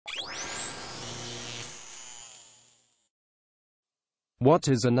What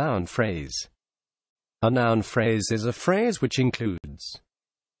is a noun phrase? A noun phrase is a phrase which includes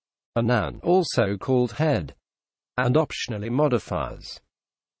a noun, also called head, and optionally modifiers.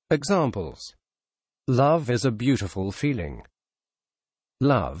 Examples: love is a beautiful feeling.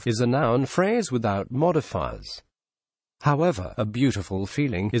 Love is a noun phrase without modifiers. However, a beautiful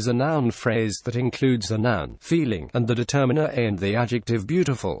feeling is a noun phrase that includes a noun, feeling, and the determiner a and the adjective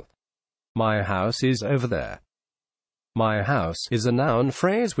beautiful. My house is over there. My house is a noun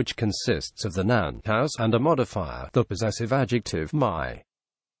phrase which consists of the noun house and a modifier, the possessive adjective my.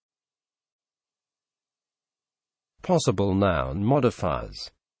 Possible noun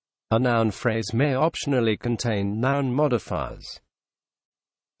modifiers. A noun phrase may optionally contain noun modifiers.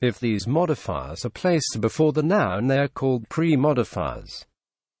 If these modifiers are placed before the noun, they are called pre-modifiers.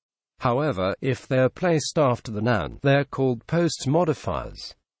 However, if they are placed after the noun, they are called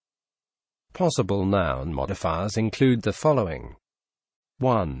post-modifiers. Possible noun modifiers include the following.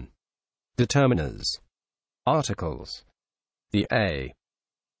 1. Determiners. Articles. The a.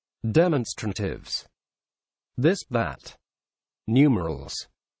 Demonstratives. This, that. Numerals.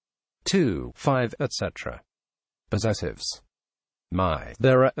 2, 5, etc. Possessives. My,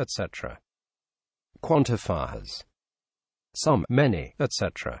 there, etc. Quantifiers. Some, many,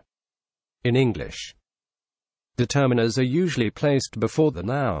 etc. In English, determiners are usually placed before the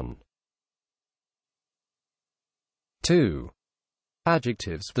noun. 2.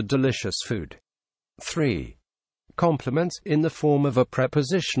 Adjectives: the delicious food. 3. Complements, in the form of a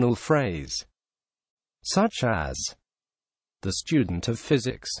prepositional phrase, such as the student of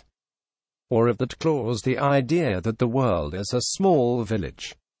physics, or of that clause the idea that the world is a small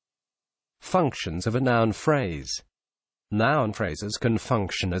village. Functions of a noun phrase. Noun phrases can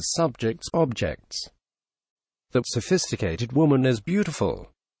function as subjects, objects. The sophisticated woman is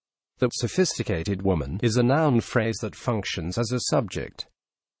beautiful. The sophisticated woman is a noun phrase that functions as a subject.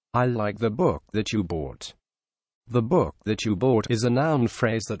 I like the book that you bought. The book that you bought is a noun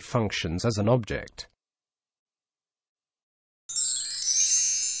phrase that functions as an object.